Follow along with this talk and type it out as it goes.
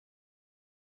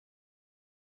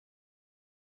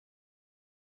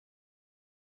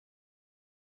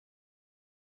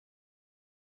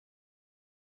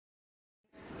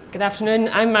Good afternoon,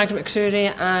 I'm Margaret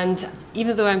MacRury, and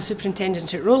even though I'm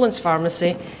superintendent at Rowlands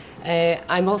Pharmacy,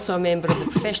 I'm also a member of the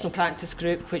professional practice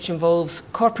group, which involves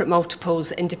corporate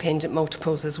multiples, independent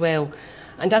multiples as well.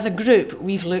 And as a group,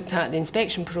 we've looked at the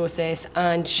inspection process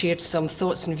and shared some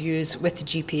thoughts and views with the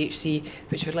GPHC,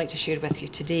 which we'd like to share with you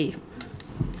today.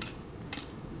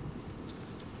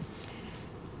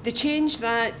 The change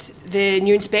that the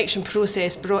new inspection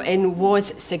process brought in was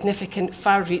significant,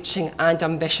 far-reaching and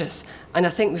ambitious, and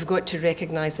I think we've got to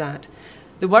recognise that.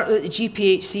 The work that the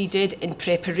GPHC did in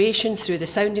preparation through the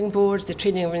sounding boards, the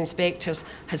training of inspectors,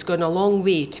 has gone a long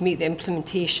way to make the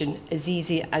implementation as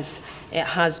easy as it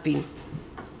has been.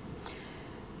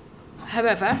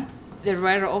 However, there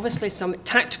were obviously some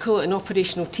tactical and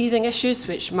operational teething issues,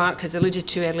 which Mark has alluded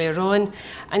to earlier on,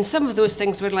 and some of those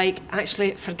things were like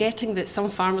actually forgetting that some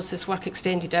pharmacists work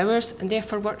extended hours and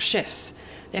therefore work shifts.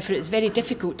 Therefore, it's very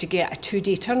difficult to get a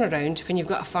 2-day turnaround when you've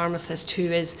got a pharmacist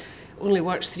who only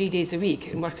works 3 days a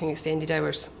week and working extended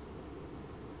hours.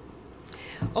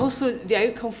 Also, the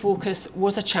outcome focus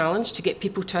was a challenge to get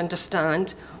people to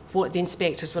understand what the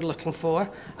inspectors were looking for,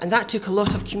 and that took a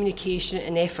lot of communication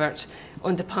and effort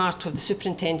on the part of the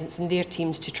superintendents and their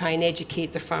teams to try and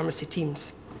educate their pharmacy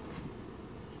teams.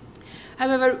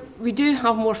 However, we do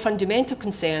have more fundamental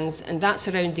concerns, and that's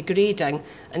around the grading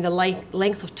and the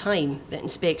length of time that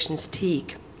inspections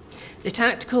take. The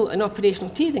tactical and operational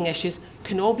teething issues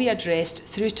can all be addressed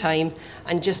through time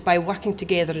and just by working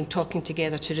together and talking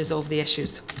together to resolve the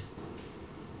issues.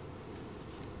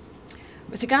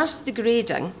 With regards to the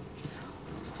grading,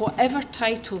 whatever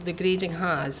title the grading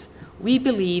has, we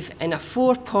believe in a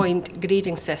 4-point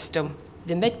grading system.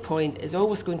 The midpoint is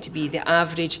always going to be the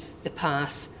average, the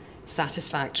pass,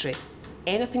 satisfactory.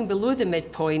 Anything below the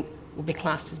midpoint will be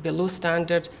classed as below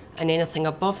standard, and anything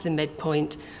above the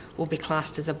midpoint will be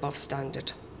classed as above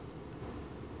standard.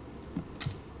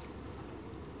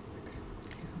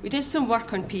 We did some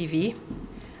work on PV,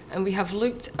 and we have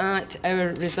looked at our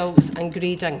results and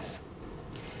gradings.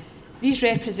 These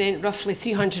represent roughly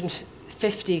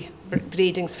 350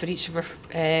 gradings for each of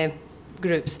our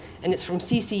groups, and it's from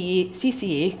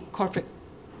CCA,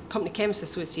 Company Chemists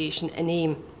Association, and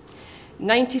AIM.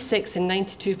 96 and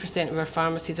 92% of our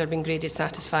pharmacies are being graded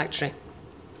satisfactory.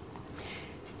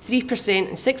 3%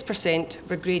 and 6%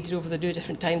 were graded over the two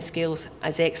different timescales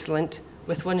as excellent,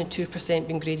 with 1 and 2%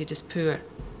 being graded as poor.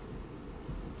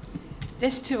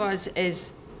 This to us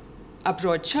is a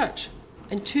broad church,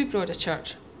 and too broad a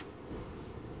church.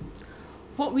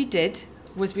 What we did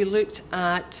was we looked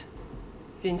at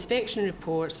the inspection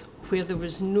reports where there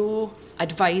was no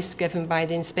advice given by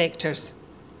the inspectors.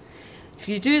 If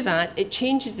you do that, it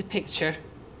changes the picture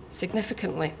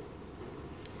significantly.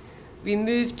 We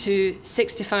moved to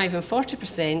 65 and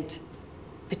 40%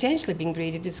 potentially being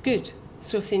graded as good.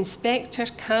 So if the inspector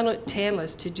cannot tell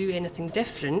us to do anything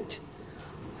different,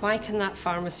 why can that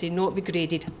pharmacy not be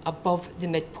graded above the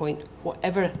midpoint,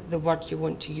 whatever the word you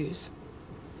want to use?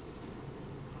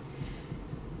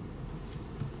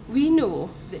 We know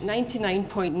that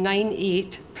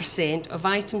 99.98% of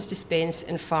items dispensed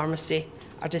in pharmacy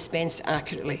are dispensed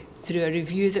accurately through a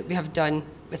review that we have done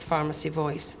with Pharmacy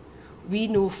Voice. We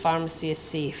know pharmacy is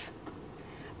safe.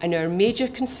 And our major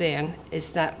concern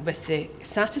is that with the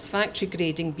satisfactory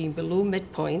grading being below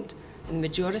midpoint and the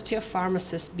majority of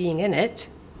pharmacists being in it,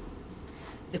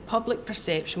 the public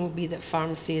perception will be that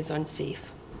pharmacy is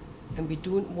unsafe. And we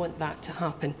don't want that to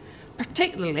happen,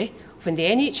 particularly when the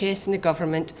NHS and the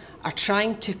government are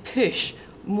trying to push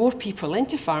more people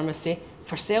into pharmacy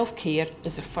for self-care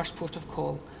as their first port of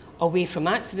call, away from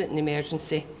accident and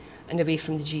emergency and away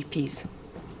from the GPs.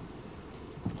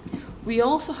 We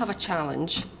also have a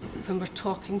challenge when we're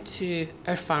talking to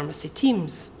our pharmacy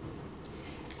teams.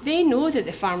 They know that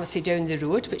the pharmacy down the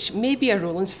road, which may be a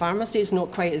Rowlands pharmacy, is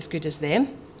not quite as good as them,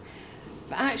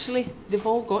 but actually they've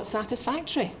all got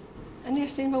satisfactory. And they're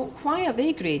saying, well, why are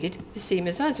they graded the same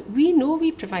as us? We know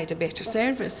we provide a better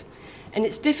service. And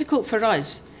it's difficult for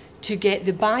us to get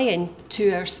the buy-in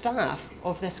to our staff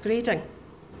of this grading.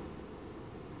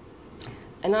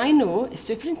 And I know, as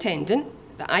superintendent,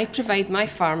 that I provide my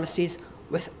pharmacies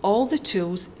with all the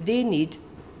tools they need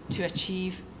to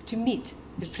meet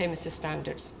the premises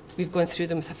standards. We've gone through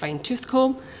them with a fine-tooth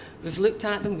comb, we've looked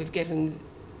at them, we've given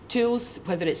tools,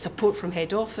 whether it's support from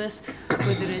head office,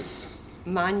 whether it's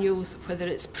manuals, whether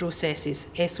it's processes,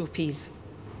 SOPs.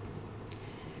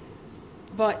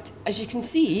 But as you can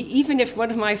see, even if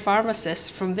one of my pharmacists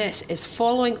from this is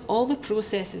following all the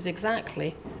processes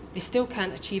exactly, they still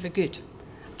can't achieve a good.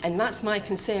 And that's my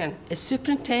concern. As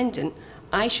superintendent,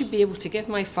 I should be able to give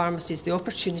my pharmacies the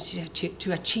opportunity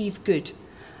to achieve good.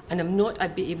 And I'm not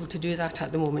able to do that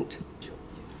at the moment.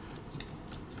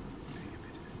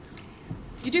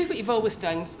 you do what you've always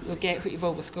done, you'll get what you've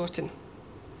always gotten.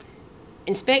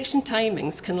 Inspection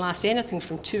timings can last anything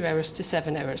from 2 hours to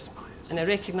 7 hours. And I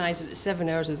recognise that 7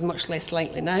 hours is much less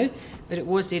likely now, but it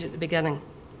was there at the beginning.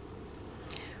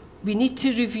 We need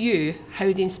to review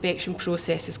how the inspection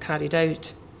process is carried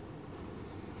out.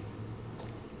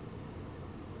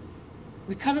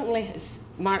 We currently, as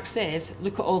Mark says,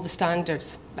 look at all the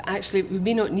standards, but actually we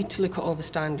may not need to look at all the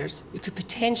standards. We could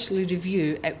potentially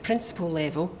review at principal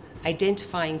level,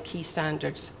 identifying key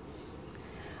standards.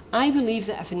 I believe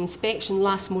that if an inspection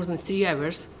lasts more than 3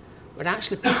 hours, we're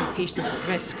actually putting patients at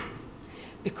risk,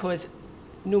 because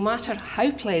no matter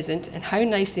how pleasant and how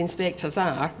nice the inspectors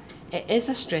are, it is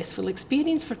a stressful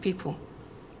experience for people.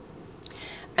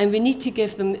 And we need to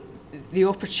give them the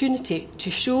opportunity to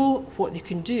show what they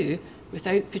can do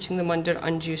without putting them under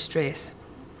undue stress.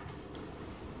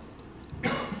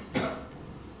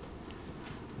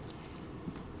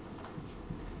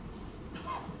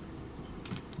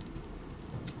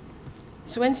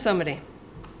 So in summary,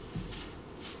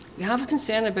 we have a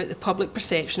concern about the public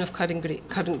perception of current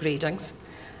gradings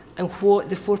and what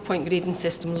the 4-point grading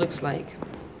system looks like.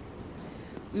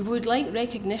 We would like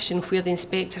recognition where the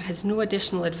inspector has no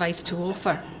additional advice to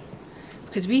offer,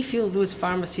 because we feel those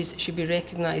pharmacies should be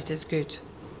recognised as good.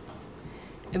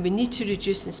 And we need to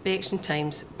reduce inspection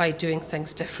times by doing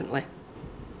things differently.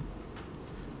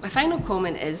 My final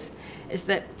comment is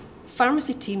that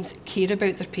pharmacy teams care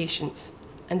about their patients,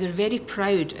 and they're very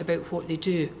proud about what they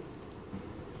do.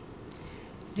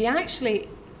 They actually,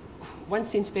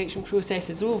 once the inspection process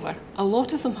is over, a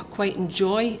lot of them quite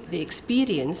enjoy the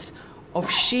experience of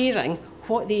sharing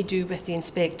what they do with the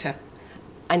inspector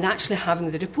and actually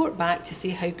having the report back to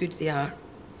see how good they are.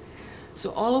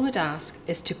 So all I would ask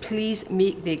is to please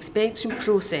make the inspection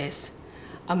process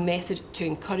a method to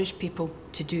encourage people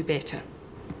to do better.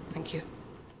 Thank you.